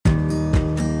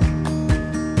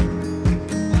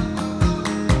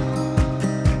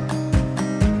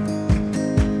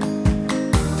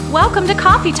Welcome to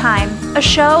Coffee Time, a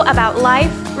show about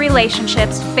life,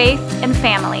 relationships, faith, and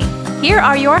family. Here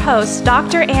are your hosts,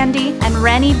 Dr. Andy and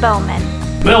Rennie Bowman.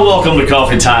 Well, welcome to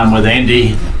Coffee Time with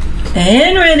Andy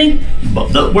and Rennie.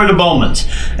 We're the Bowmans,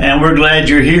 and we're glad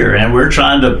you're here, and we're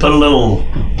trying to put a little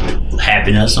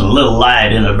happiness and a little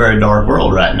light in a very dark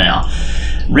world right now.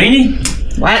 Rennie?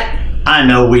 What? I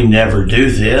know we never do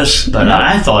this, but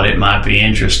I thought it might be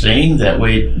interesting that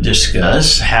we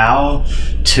discuss how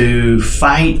to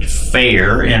fight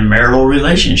fair in marital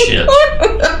relationships.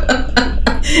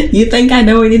 You think I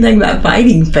know anything about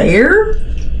fighting fair?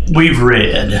 We've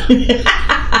read.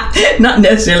 Not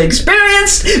necessarily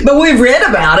experienced, but we've read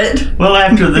about it. Well,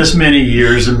 after this many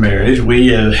years of marriage, we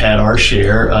have had our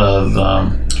share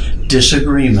of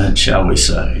disagreement, shall we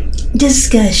say.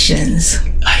 Discussions.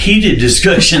 Heated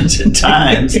discussions at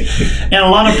times. And a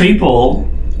lot of people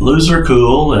lose their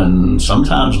cool and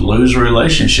sometimes lose a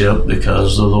relationship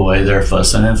because of the way they're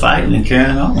fussing and fighting and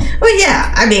carrying on. Well,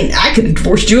 yeah. I mean, I could have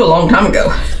divorced you a long time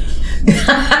ago.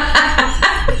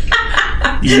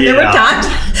 Yeah. There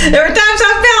were times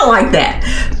I felt like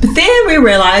that. But then we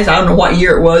realized, I don't know what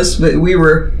year it was, but we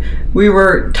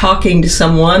were talking to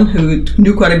someone who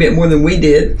knew quite a bit more than we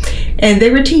did, and they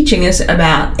were teaching us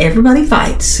about everybody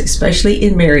fights, especially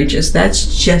in marriages.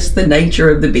 That's just the nature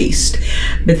of the beast.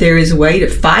 But there is a way to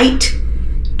fight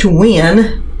to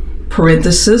win,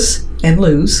 parenthesis, and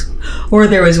lose, or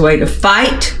there is a way to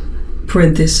fight,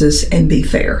 parenthesis, and be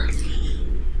fair.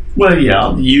 Well,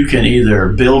 yeah, you can either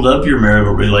build up your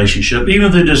marital relationship,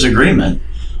 even through disagreement,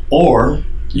 or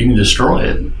you can destroy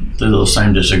it through those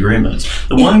same disagreements.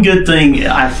 The one good thing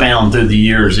I found through the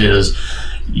years is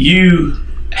you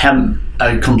have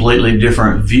a completely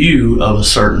different view of a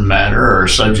certain matter or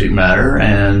subject matter.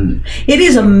 And it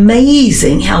is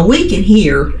amazing how we can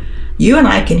hear, you and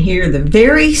I can hear the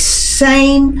very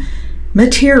same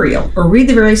material or read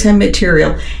the very same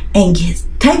material and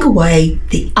take away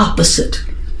the opposite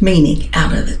meaning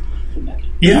out of it.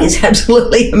 Yeah. It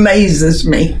absolutely amazes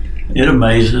me. It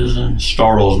amazes and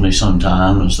startles me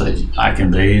sometimes that I can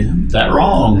be that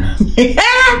wrong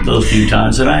those few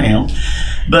times that I am.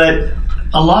 But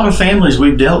a lot of families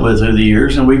we've dealt with through the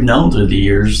years and we've known through the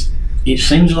years, it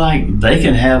seems like they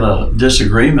can have a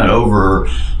disagreement over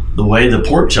the way the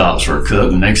pork chops were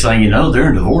cooked, and next thing you know, they're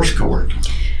in divorce court.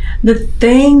 The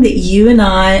thing that you and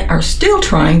I are still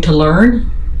trying to learn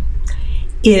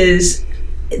is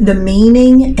the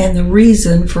meaning and the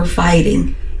reason for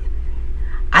fighting.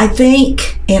 I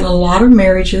think in a lot of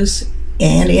marriages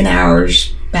and in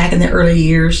ours back in the early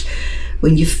years,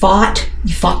 when you fought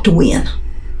to win.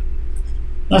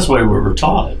 That's the way we were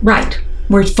taught. Right.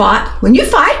 When you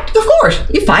fight, of course,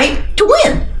 you fight to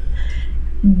win.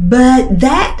 But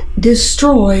that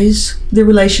destroys the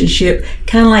relationship,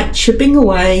 kind of like chipping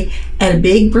away at a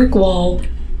big brick wall,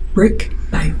 brick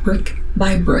by brick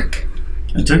by brick.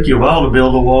 It took you a while to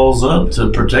build the walls up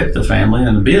to protect the family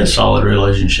and to be a solid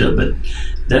relationship, but it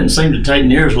doesn't seem to take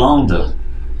near as long to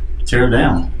tear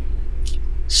down.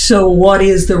 So what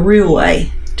is the real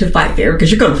way to fight fair?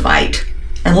 Because you're going to fight.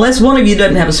 Unless one of you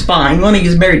doesn't have a spine, one of you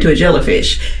is married to a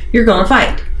jellyfish, you're going to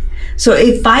fight. So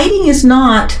if fighting is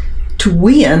not to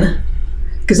win,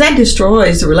 because that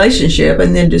destroys the relationship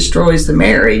and then destroys the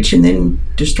marriage and then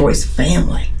destroys the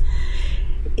family.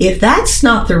 If that's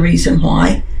not the reason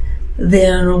why,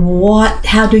 then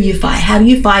how do you fight? How do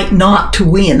you fight not to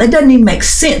win? That doesn't even make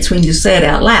sense when you say it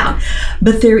out loud.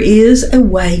 But there is a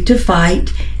way to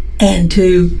fight and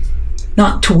to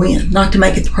not to win, not to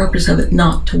make it the purpose of it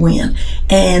not to win.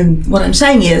 And what I'm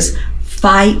saying is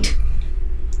fight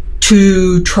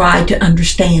to try to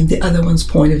understand the other one's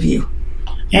point of view.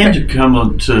 And to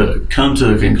come to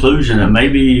the conclusion that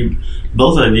maybe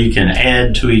both of you can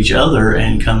add to each other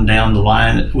and come down the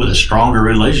line with a stronger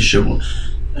relationship.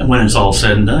 And when it's all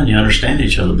said and done, you understand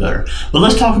each other better. But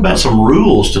let's talk about some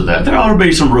rules to that. There ought to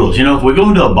be some rules. You know, if we go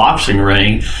into a boxing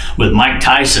ring with Mike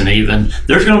Tyson even,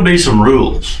 there's going to be some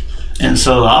rules. And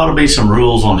so there ought to be some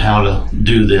rules on how to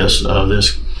do this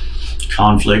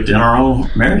conflict in our own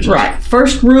marriages. Right.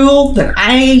 First rule that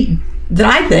I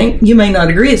think you may not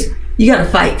agree is you got to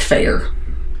fight fair.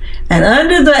 And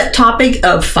under that topic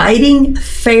of fighting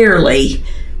fairly,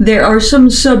 there are some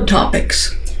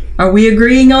subtopics. Are we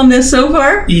agreeing on this so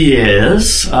far?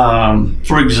 Yes.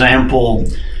 For example,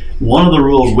 one of the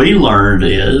rules we learned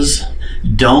is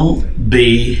don't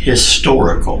be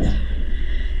historical.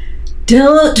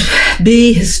 Don't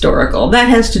be historical. That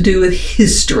has to do with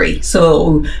history.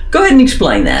 So go ahead and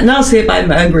explain that, and I'll see if I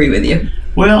agree with you.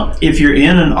 Well, if you're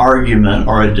in an argument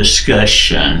or a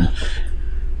discussion,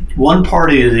 one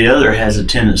party or the other has a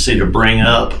tendency to bring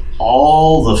up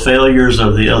all the failures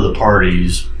of the other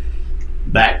parties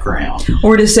background.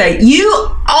 Or to say,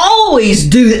 you always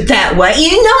do it that way.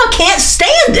 You know I can't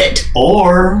stand it.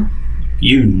 Or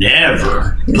you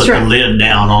never put the lid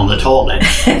down on the toilet.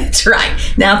 That's right.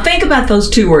 Now think about those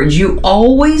two words. You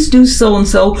always do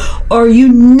so-and-so, or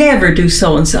you never do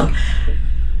so-and-so.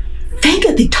 Think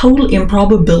of the total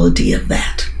improbability of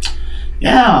that.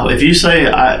 Yeah, if you say,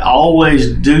 I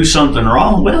always do something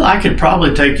wrong, well, I could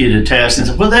probably take you to task and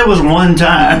say, well, there was one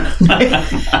time that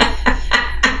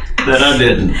I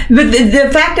didn't. But the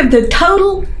fact of the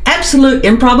total, absolute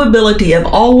improbability of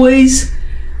always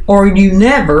or you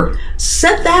never,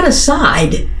 set that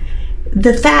aside.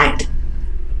 The fact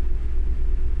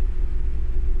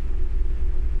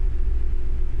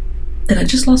that I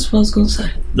just lost what I was going to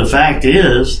say. The fact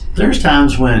is, there's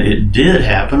times when it did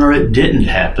happen or it didn't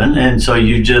happen, and so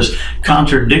you just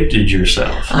contradicted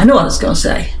yourself. I know what I was going to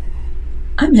say.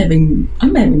 I'm having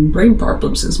brain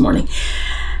problems this morning.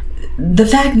 The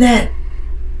fact that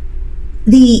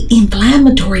the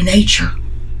inflammatory nature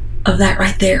of that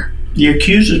right there. The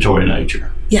accusatory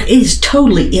nature. Yeah, it is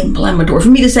totally inflammatory. For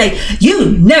me to say,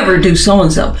 you never do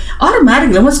so-and-so,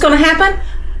 automatically what's going to happen?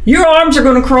 Your arms are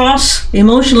going to cross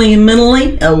emotionally and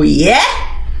mentally. Oh, yeah?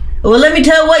 Well, let me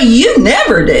tell you what you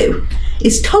never do.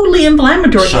 It's totally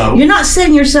inflammatory. So, you're not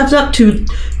setting yourself up to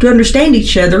understand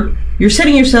each other. You're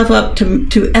setting yourself up to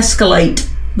escalate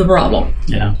the problem.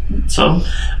 Yeah. So,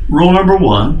 rule number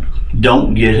 1,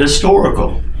 don't get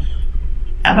historical.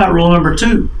 How about rule number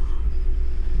 2?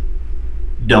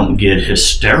 Don't get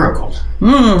hysterical.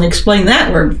 Explain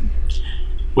that word.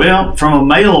 Well, from a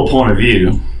male point of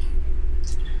view,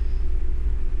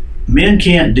 men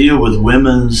can't deal with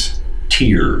women's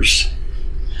tears,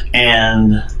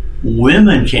 and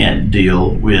women can't deal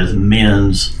with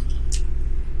men's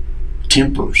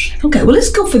tempers. Okay, well, let's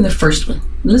go from the first one.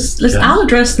 I'll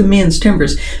address the men's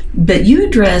tempers, but you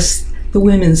address the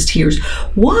women's tears.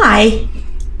 Why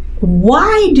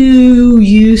do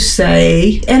you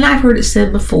say, and I've heard it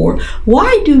said before,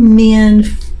 why do men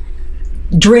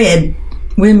dread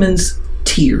women's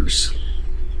tears?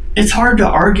 It's hard to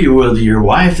argue with your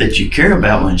wife that you care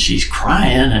about when she's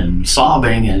crying and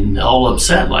sobbing and all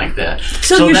upset like that.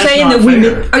 So you're saying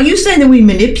that are you saying that we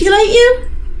manipulate you?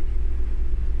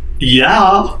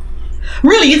 Yeah.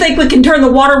 Really? You think we can turn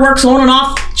the waterworks on and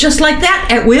off just like that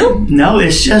at will? No,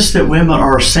 it's just that women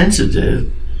are sensitive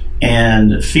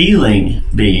and feeling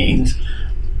beings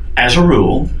as a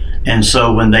rule, and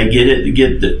so when they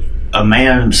a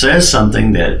man says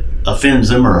something that offends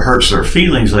them or hurts their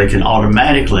feelings, they can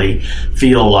automatically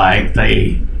feel like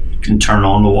they can turn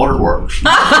on the waterworks.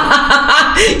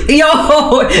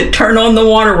 Turn on the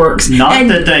waterworks. Not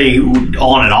that they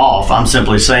on and off. I'm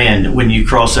simply saying when you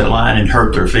cross that line and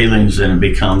hurt their feelings, then it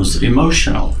becomes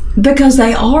emotional. Because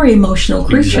they are emotional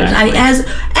creatures. Exactly. As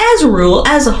a rule,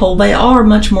 as a whole, they are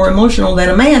much more emotional than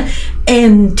a man.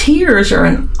 And tears are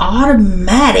an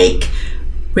automatic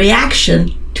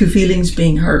reaction to feelings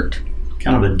being hurt.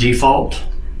 Kind of a default.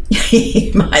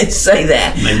 You might say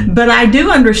that. Maybe. But I do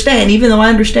understand, even though I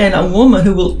understand a woman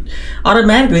who will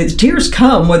automatically, the tears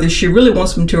come whether she really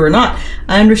wants them to or not.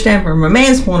 I understand from a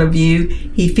man's point of view,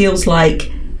 he feels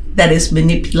like that is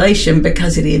manipulation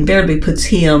because it invariably puts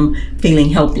him feeling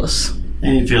helpless.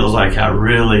 And he feels like I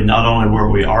really, not only were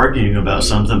we arguing about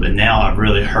something, but now I've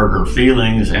really hurt her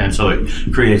feelings, and so it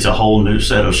creates a whole new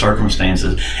set of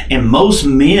circumstances. And most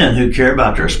men who care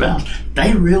about their spouse,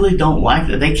 they really don't like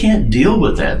that. They can't deal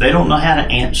with that. They don't know how to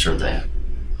answer that.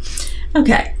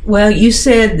 Okay. Well, you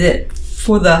said that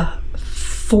for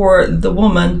the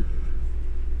woman,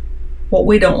 what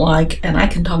we don't like, and I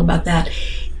can talk about that,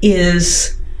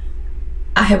 is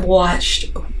I have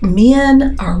watched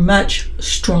men are much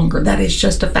stronger. That is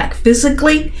just a fact.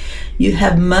 Physically, you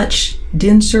have much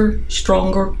denser,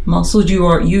 stronger muscles.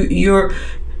 Your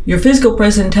physical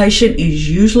presentation is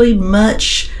usually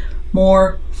much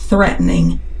more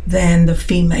threatening than the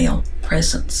female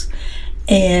presence.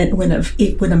 And when a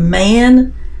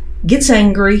man gets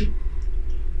angry,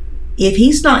 if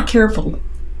he's not careful,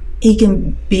 he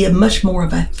can be much more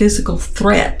of a physical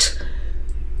threat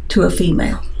to a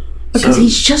female. Because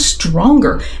he's just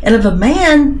stronger. And if a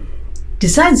man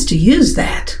decides to use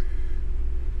that,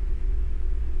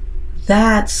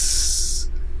 that's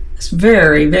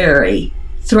very, very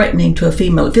threatening to a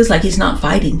female. It feels like he's not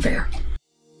fighting fair.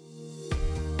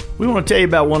 We want to tell you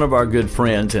about one of our good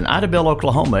friends in Idabel,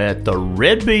 Oklahoma at the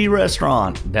Red Bee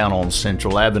Restaurant down on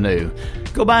Central Avenue.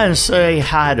 Go by and say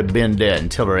hi to Bendette and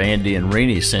tell her Andy and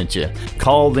Renee sent you.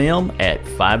 Call them at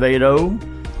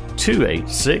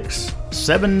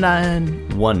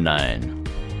 580-286-7919.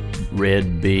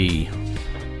 Red Bee.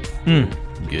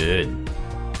 Good.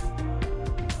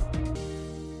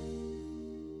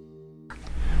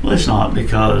 Well, it's not,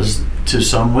 because to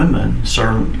some women,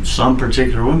 some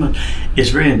particular women, it's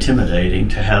very intimidating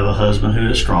to have a husband who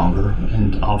is stronger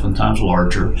and oftentimes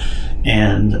larger,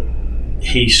 and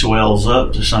he swells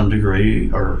up to some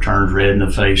degree or turns red in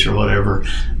the face or whatever.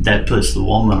 That puts the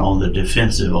woman on the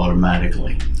defensive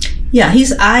automatically. Yeah,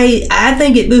 I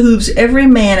think it behooves every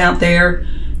man out there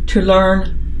to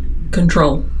learn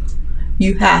control.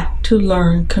 You have to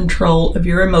learn control of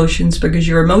your emotions, because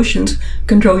your emotions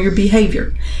control your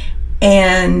behavior.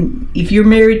 And if you're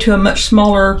married to a much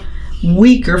smaller,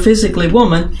 weaker physically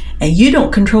woman, and you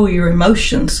don't control your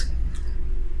emotions,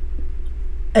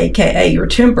 aka your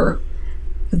temper,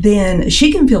 then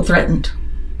she can feel threatened.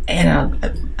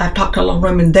 And I've talked to a lot of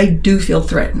women, they do feel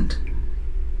threatened.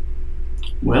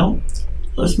 Well,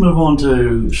 let's move on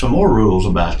to some more rules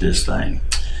about this thing.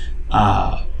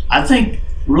 I think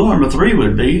rule number 3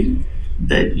 would be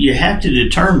that you have to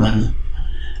determine,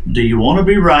 do you want to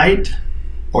be right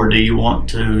or do you want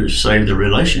to save the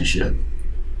relationship?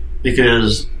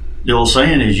 Because the old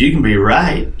saying is, you can be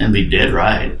right and be dead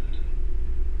right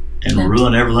and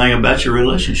ruin everything about your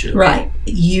relationship. Right.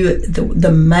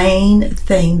 The main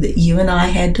thing that you and I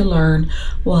had to learn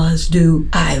was, do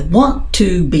I want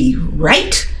to be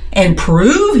right and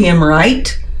prove him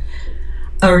right,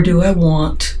 or do I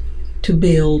want to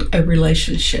build a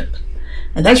relationship?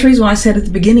 And that's the reason why I said at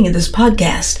the beginning of this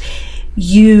podcast,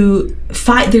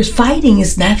 fighting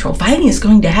is natural. Fighting is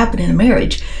going to happen in a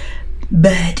marriage,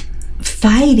 but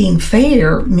fighting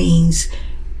fair means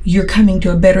you're coming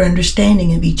to a better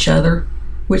understanding of each other,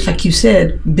 which, like you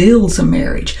said, builds a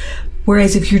marriage.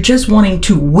 Whereas if you're just wanting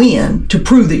to win, to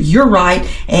prove that you're right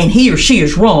and he or she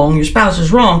is wrong, your spouse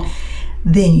is wrong,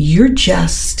 then you're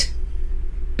just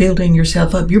building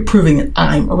yourself up. You're proving that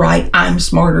I'm right, I'm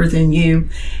smarter than you.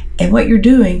 And what you're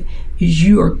doing is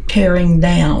you are tearing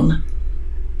down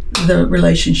the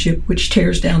relationship, which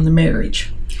tears down the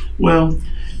marriage. Well,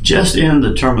 just in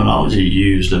the terminology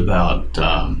used about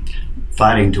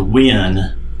fighting to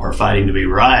win or fighting to be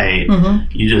right,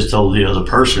 you just told the other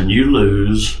person you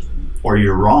lose or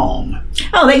you're wrong.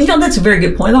 Oh, that's a very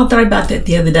good point. I thought about that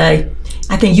the other day.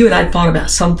 I think you and I thought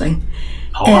about something.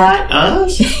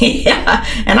 Us? Yeah,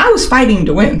 and I was fighting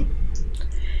to win.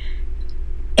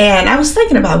 And I was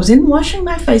thinking about, I was in washing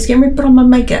my face, getting ready to put on my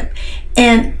makeup,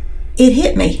 and it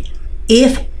hit me.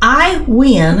 If I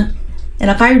win, and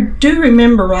if I do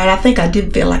remember right, I think I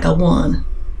did feel like I won.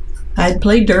 I had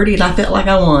played dirty and I felt like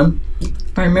I won,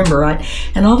 if I remember right.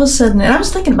 And all of a sudden, and I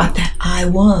was thinking about that, I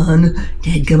won,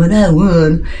 dadgummit, I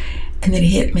won. And then it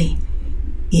hit me.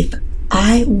 If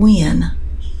I win,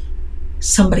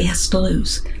 somebody has to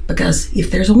lose. Because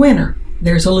if there's a winner,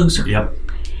 there's a loser. Yep.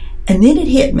 And then it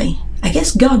hit me. I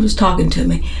guess God was talking to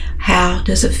me. How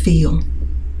does it feel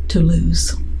to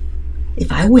lose?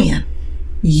 If I win,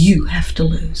 you have to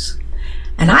lose.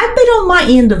 And I've been on my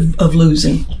end of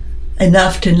losing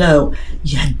enough to know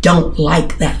I don't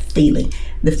like that feeling,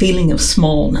 the feeling of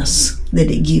smallness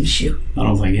that it gives you. I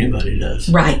don't think anybody does.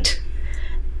 Right.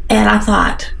 And I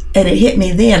thought, and it hit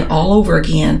me then all over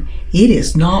again, it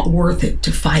is not worth it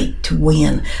to fight to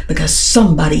win, because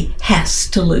somebody has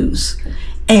to lose.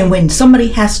 And when somebody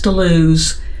has to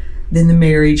lose, then the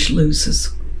marriage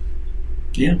loses.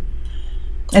 Yeah.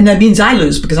 And that means I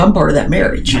lose because I'm part of that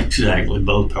marriage. Exactly.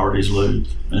 Both parties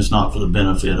lose. And it's not for the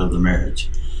benefit of the marriage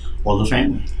or the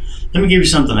family. Let me give you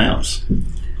something else.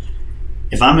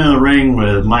 If I'm in a ring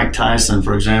with Mike Tyson,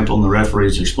 for example, and the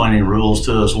referee's explaining rules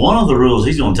to us, one of the rules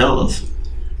he's going to tell us,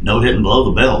 no hitting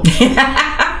below the belt.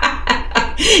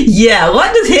 Yeah,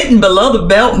 what does hitting below the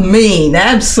belt mean?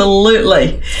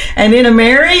 Absolutely. And in a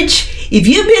marriage, if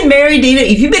you've been married,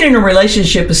 if you've been in a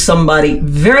relationship with somebody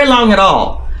very long at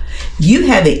all, you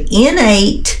have an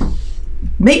innate,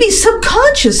 maybe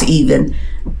subconscious even,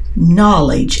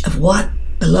 knowledge of what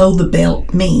below the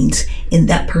belt means in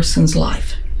that person's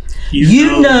life.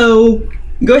 You know,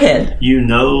 go ahead. You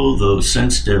know those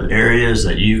sensitive areas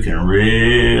that you can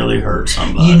really hurt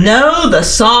somebody. You know the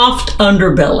soft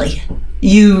underbelly.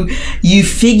 You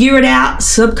figure it out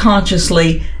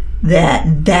subconsciously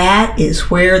that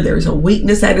is where there's a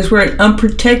weakness. That is where an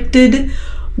unprotected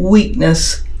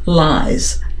weakness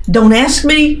lies. Don't ask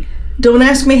me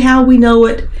how we know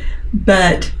it,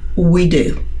 but we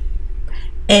do.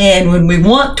 And when we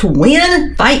want to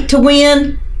win, fight to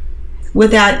win,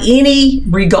 without any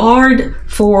regard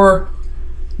for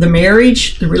the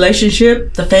marriage, the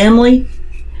relationship, the family,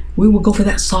 we will go for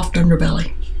that soft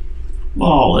underbelly. Well,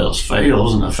 all else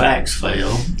fails and the facts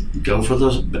fail, go for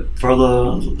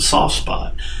the soft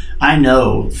spot. I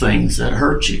know things that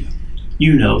hurt you.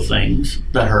 You know things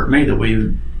that hurt me that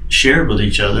we've shared with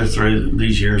each other through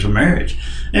these years of marriage.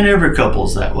 And every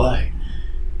couple's that way.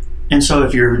 And so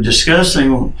if you're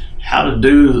discussing how to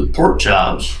do pork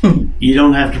chops, you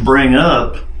don't have to bring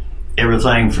up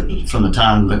everything from the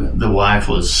time the wife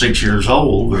was 6 years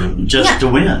old just to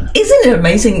win. Isn't it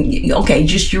amazing? Okay,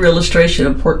 just your illustration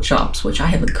of pork chops, which I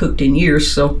haven't cooked in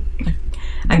years, so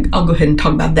I'll go ahead and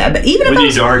talk about that. But even we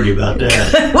need to argue about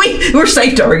that. We're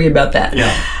safe to argue about that.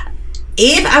 Yeah.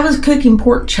 If I was cooking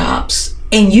pork chops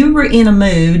and you were in a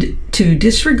mood to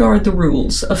disregard the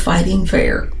rules of fighting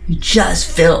fair, you just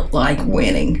felt like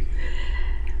winning,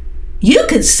 you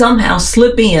could somehow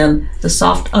slip in the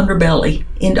soft underbelly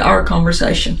into our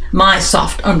conversation. My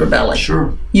soft underbelly.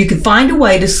 Sure. You could find a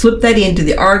way to slip that into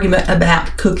the argument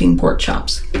about cooking pork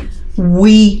chops.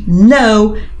 We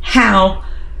know how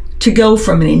to go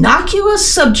from an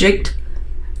innocuous subject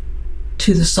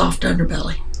to the soft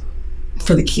underbelly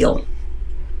for the kill.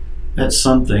 That's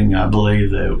something I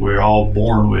believe that we're all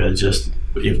born with. Just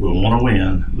if we want to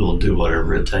win, we'll do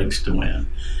whatever it takes to win.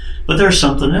 But there's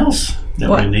something else that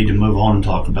we need to move on and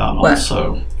talk about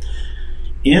also.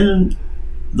 In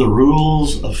the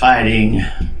rules of fighting,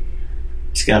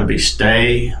 it's got to be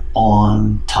stay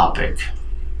on topic.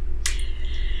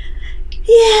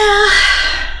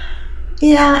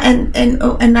 Yeah,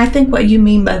 and I think what you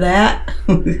mean by that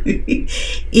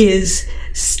is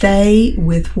stay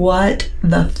with what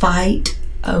the fight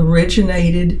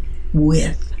originated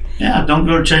with. Yeah, don't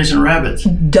go chasing rabbits.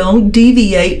 Don't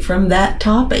deviate from that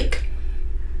topic.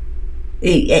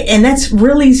 And that's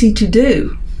real easy to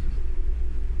do.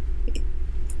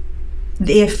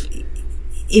 If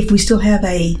we still have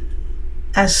a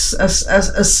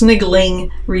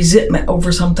sniggling resentment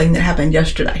over something that happened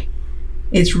yesterday,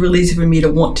 it's real easy for me to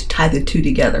want to tie the two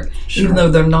together, even though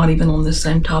they're not even on the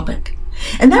same topic.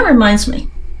 And that reminds me,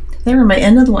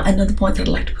 another point that I'd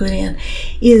like to put in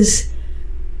is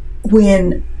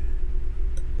when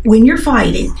you're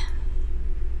fighting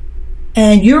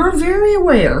and you're very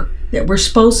aware that we're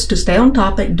supposed to stay on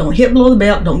topic, don't hit below the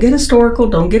belt, don't get historical,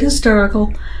 don't get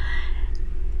hysterical,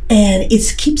 and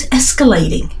it keeps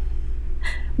escalating.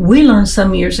 We learned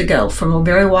some years ago from a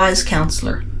very wise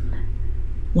counselor,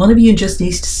 one of you just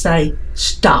needs to say,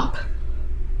 stop.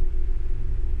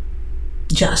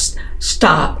 Just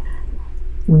stop.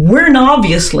 We're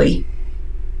obviously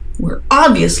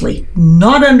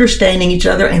not understanding each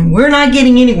other, and we're not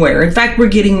getting anywhere. In fact, we're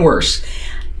getting worse.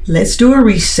 Let's do a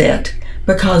reset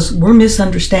because we're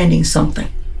misunderstanding something.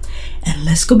 And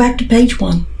let's go back to page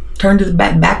 1. Turn to the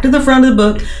back to the front of the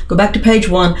book, go back to page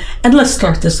 1, and let's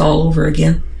start this all over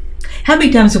again. How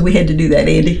many times have we had to do that,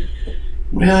 Andy?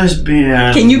 Well, it's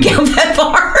been... Can you count that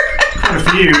far? Quite a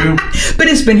few. But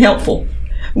it's been helpful.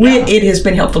 It has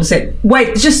been helpful to say,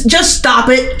 wait, just stop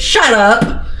it, shut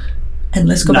up, and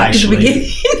let's go back to the beginning.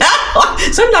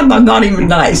 Sometimes I'm not even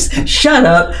nice. Shut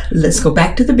up, let's go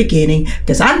back to the beginning,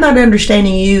 because I'm not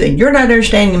understanding you, and you're not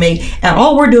understanding me, and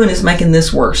all we're doing is making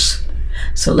this worse.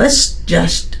 So let's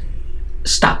just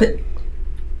stop it,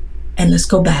 and let's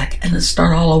go back, and let's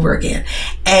start all over again.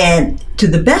 And to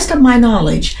the best of my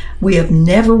knowledge, we have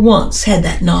never once had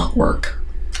that not work.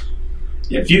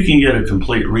 If you can get a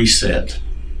complete reset,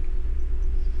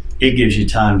 it gives you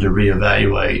time to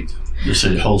reevaluate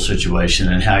the whole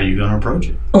situation and how you're going to approach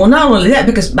it. Well, not only that,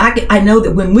 because I know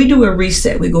that when we do a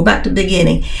reset, we go back to the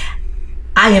beginning,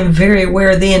 I am very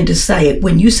aware then to say it.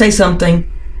 When you say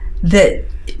something that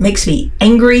makes me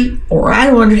angry or I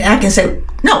don't understand, I can say,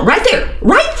 no, right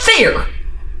there.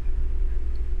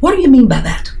 What do you mean by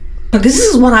that? Because this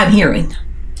is what I'm hearing.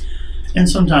 And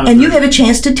sometimes... And you have a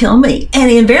chance to tell me.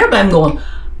 And invariably I'm going,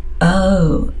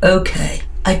 oh, okay.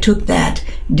 I took that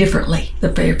differently the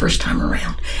very first time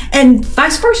around. And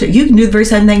vice versa. You can do the very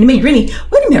same thing to me. Rennie,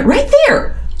 wait a minute, right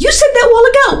there. You said that a while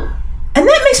ago. And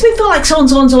that makes me feel like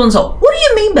so-and-so and so-and-so. What do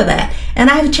you mean by that? And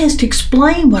I have a chance to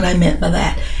explain what I meant by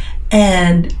that.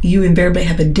 And you invariably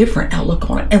have a different outlook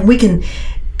on it. And we can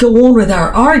go on with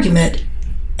our argument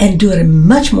and do it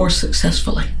much more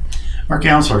successfully. Our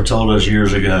counselor told us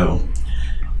years ago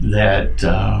that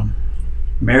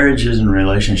marriages and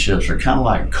relationships are kind of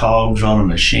like cogs on a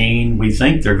machine. We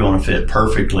think they're going to fit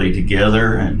perfectly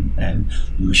together and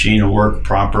the machine will work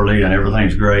properly and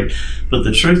everything's great. But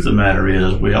the truth of the matter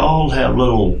is we all have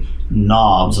little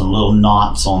knobs and little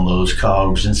knots on those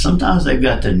cogs, and sometimes they've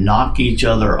got to knock each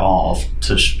other off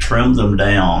to trim them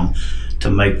down to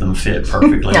make them fit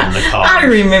perfectly in the cogs. I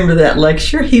remember that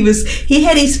lecture. He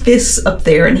had his fists up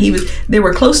there, and they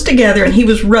were close together, and he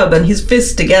was rubbing his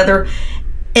fists together.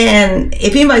 And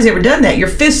if anybody's ever done that, your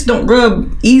fists don't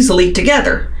rub easily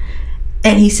together.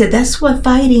 And he said that's what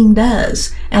fighting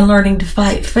does, and learning to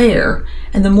fight fair.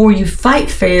 And the more you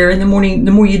fight fair, and the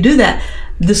more you do that,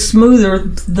 the smoother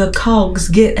the cogs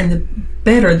get, and the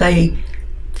better they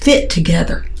fit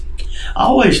together. I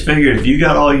always figured if you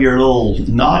got all your little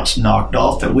knots knocked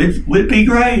off, that would be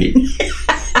great.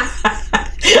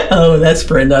 Oh, that's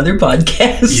for another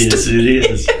podcast. Yes, it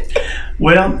is.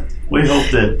 Well, we hope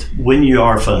that when you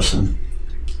are fussing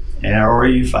or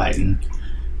you fighting,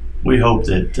 we hope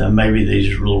that maybe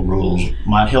these little rules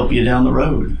might help you down the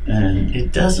road. And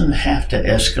it doesn't have to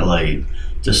escalate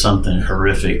to something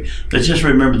horrific. But just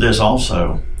remember this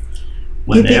also.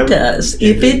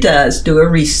 If it does, do a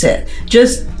reset.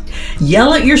 Just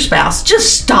yell at your spouse.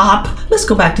 Just stop. Let's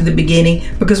go back to the beginning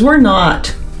because we're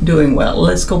not doing well.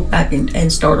 Let's go back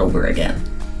and start over again.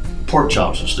 Pork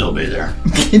chops will still be there.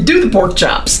 Do the pork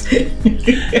chops.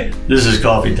 This is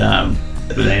Coffee Time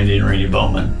with Andy and Renee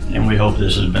Bowman, and we hope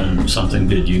this has been something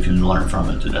good you can learn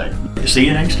from it today. See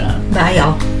you next time. Bye,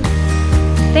 y'all.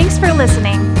 Thanks for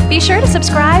listening. Be sure to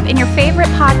subscribe in your favorite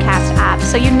podcast app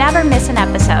so you never miss an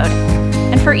episode.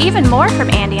 And for even more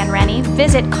from Andy and Rennie,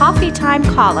 visit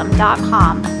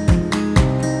coffeetimecolumn.com.